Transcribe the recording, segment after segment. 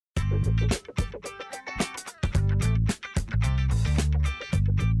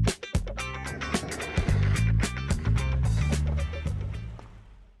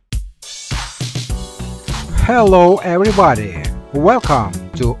Hello everybody! Welcome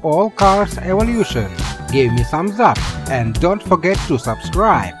to All Cars Evolution. Give me thumbs up and don't forget to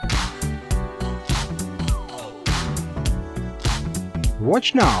subscribe.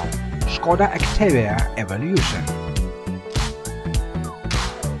 Watch now Skoda Octavia Evolution.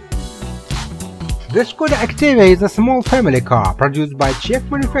 The Skoda Octavia is a small family car produced by Czech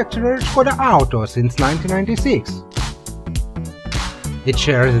manufacturer Skoda Auto since 1996. It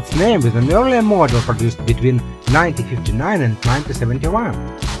shares its name with an earlier model produced between 1959 and 1971.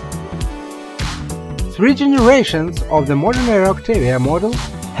 Three generations of the modern-era Octavia model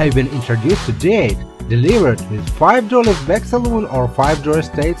have been introduced to date, delivered with 5-door back saloon or 5-door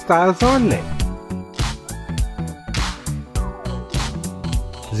estate styles only.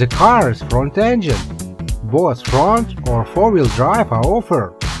 The car's front engine, both front or four-wheel drive, are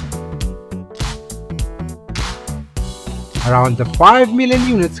offered. Around 5 million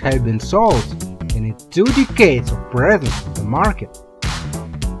units have been sold in its 2 decades of presence in the market.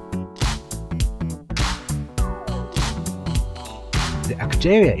 The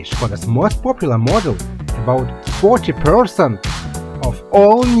Octavia is Skoda's most popular model. About 40% of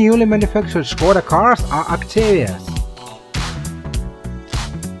all newly manufactured Skoda cars are Octavias.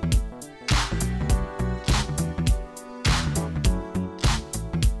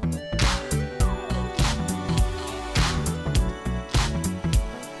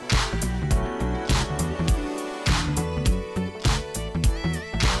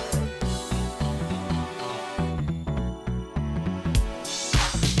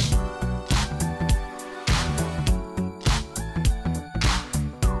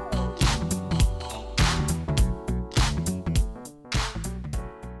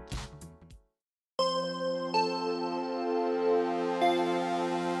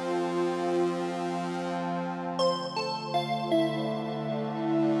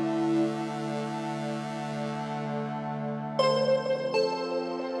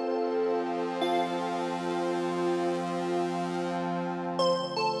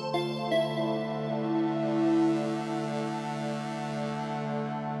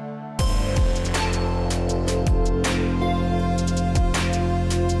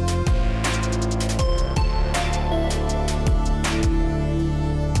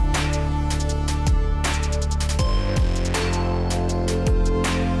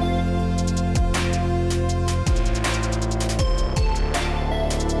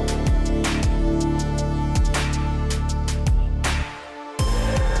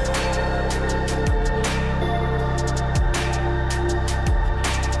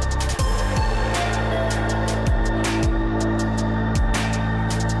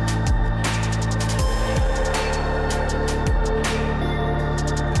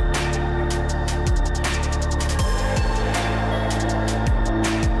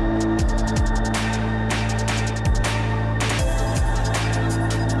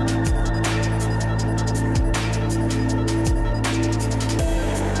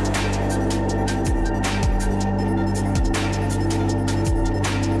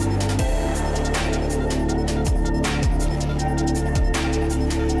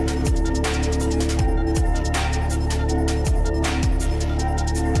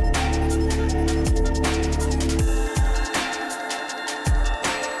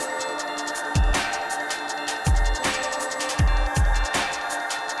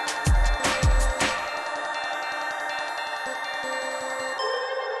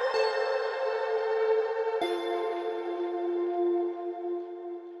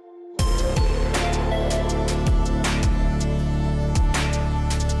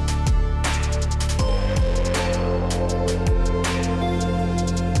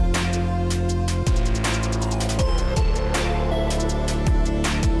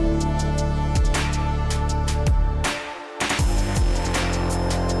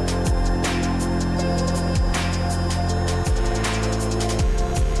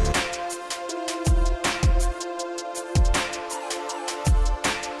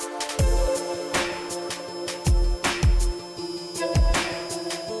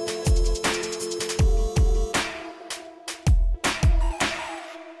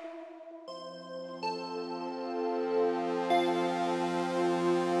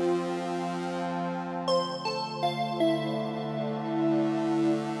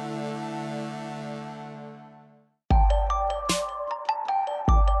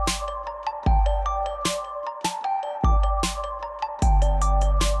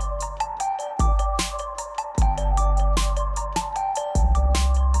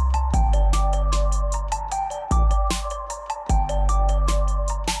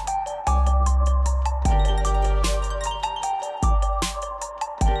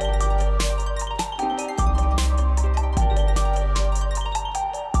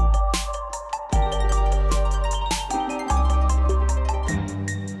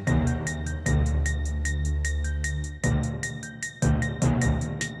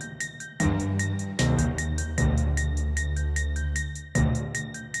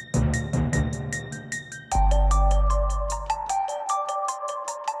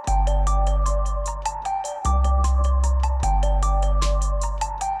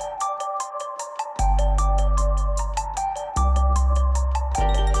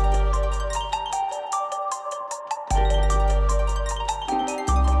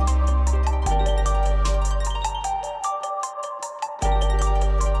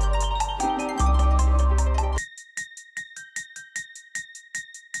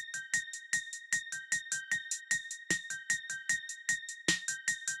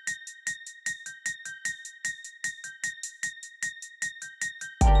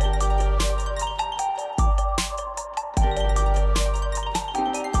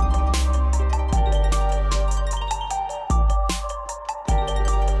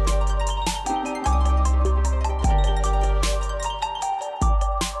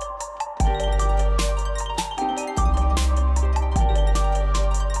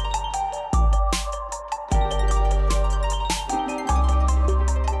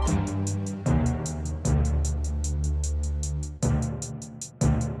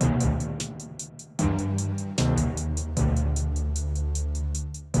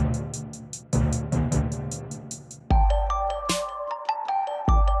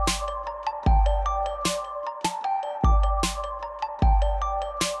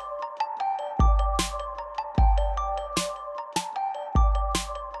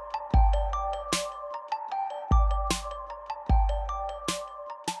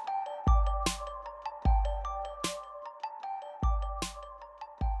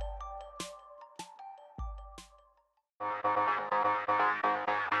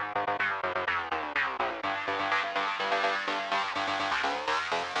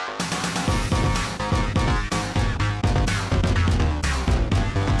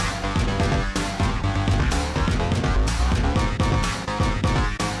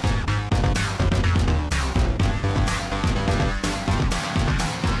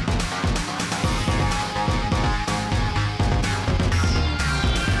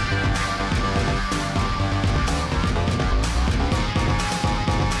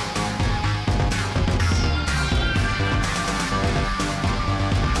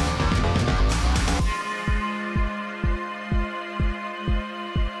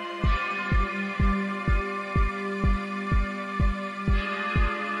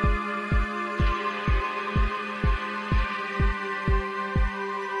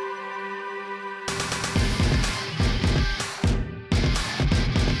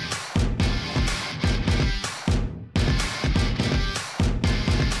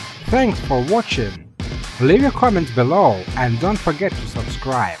 Thanks for watching. Leave your comments below and don't forget to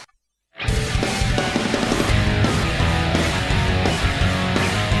subscribe.